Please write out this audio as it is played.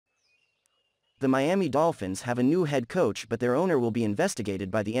The Miami Dolphins have a new head coach, but their owner will be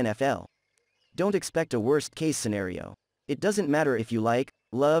investigated by the NFL. Don't expect a worst-case scenario. It doesn't matter if you like,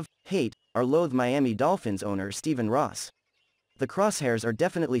 love, hate, or loathe Miami Dolphins owner Stephen Ross. The crosshairs are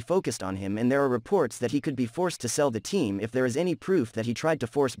definitely focused on him, and there are reports that he could be forced to sell the team if there is any proof that he tried to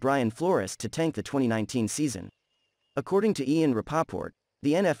force Brian Flores to tank the 2019 season. According to Ian Rapoport,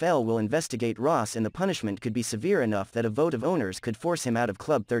 the NFL will investigate Ross, and the punishment could be severe enough that a vote of owners could force him out of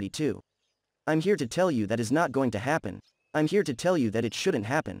Club 32. I'm here to tell you that is not going to happen. I'm here to tell you that it shouldn't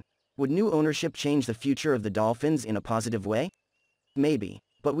happen. Would new ownership change the future of the Dolphins in a positive way? Maybe,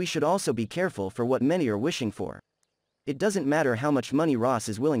 but we should also be careful for what many are wishing for. It doesn't matter how much money Ross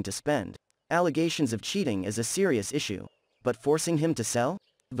is willing to spend. Allegations of cheating is a serious issue. But forcing him to sell?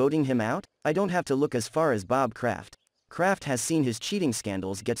 Voting him out? I don't have to look as far as Bob Kraft. Kraft has seen his cheating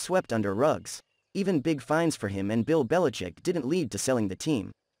scandals get swept under rugs. Even big fines for him and Bill Belichick didn't lead to selling the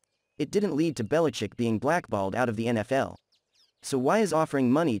team. It didn't lead to Belichick being blackballed out of the NFL. So why is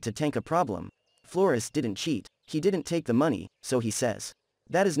offering money to tank a problem? Flores didn't cheat. He didn't take the money, so he says.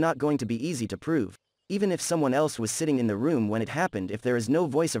 That is not going to be easy to prove. Even if someone else was sitting in the room when it happened, if there is no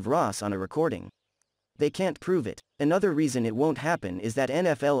voice of Ross on a recording, they can't prove it. Another reason it won't happen is that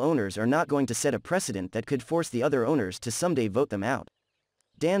NFL owners are not going to set a precedent that could force the other owners to someday vote them out.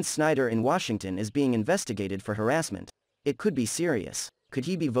 Dan Snyder in Washington is being investigated for harassment. It could be serious. Could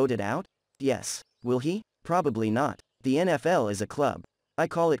he be voted out? Yes. Will he? Probably not. The NFL is a club. I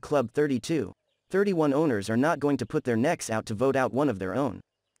call it Club 32. 31 owners are not going to put their necks out to vote out one of their own.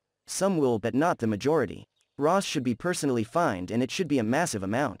 Some will, but not the majority. Ross should be personally fined, and it should be a massive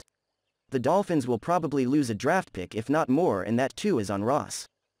amount. The Dolphins will probably lose a draft pick if not more, and that too is on Ross.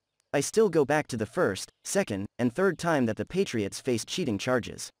 I still go back to the first, second, and third time that the Patriots faced cheating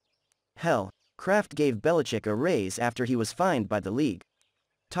charges. Hell, Kraft gave Belichick a raise after he was fined by the league.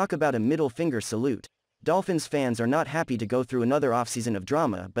 Talk about a middle finger salute. Dolphins fans are not happy to go through another offseason of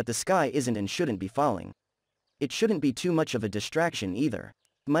drama, but the sky isn't and shouldn't be falling. It shouldn't be too much of a distraction either.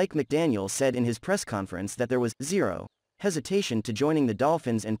 Mike McDaniel said in his press conference that there was zero hesitation to joining the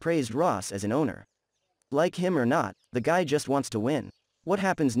Dolphins and praised Ross as an owner. Like him or not, the guy just wants to win. What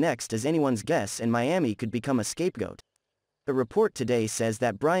happens next is anyone's guess, and Miami could become a scapegoat. A report today says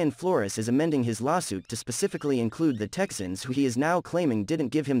that Brian Flores is amending his lawsuit to specifically include the Texans, who he is now claiming didn't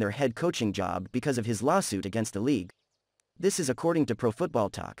give him their head coaching job because of his lawsuit against the league. This is according to Pro Football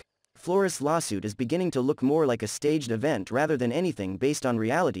Talk. Flores' lawsuit is beginning to look more like a staged event rather than anything based on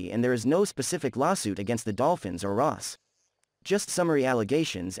reality, and there is no specific lawsuit against the Dolphins or Ross. Just summary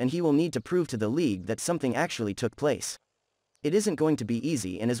allegations, and he will need to prove to the league that something actually took place. It isn't going to be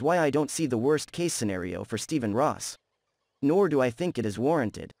easy, and is why I don't see the worst-case scenario for Stephen Ross. Nor do I think it is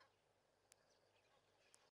warranted.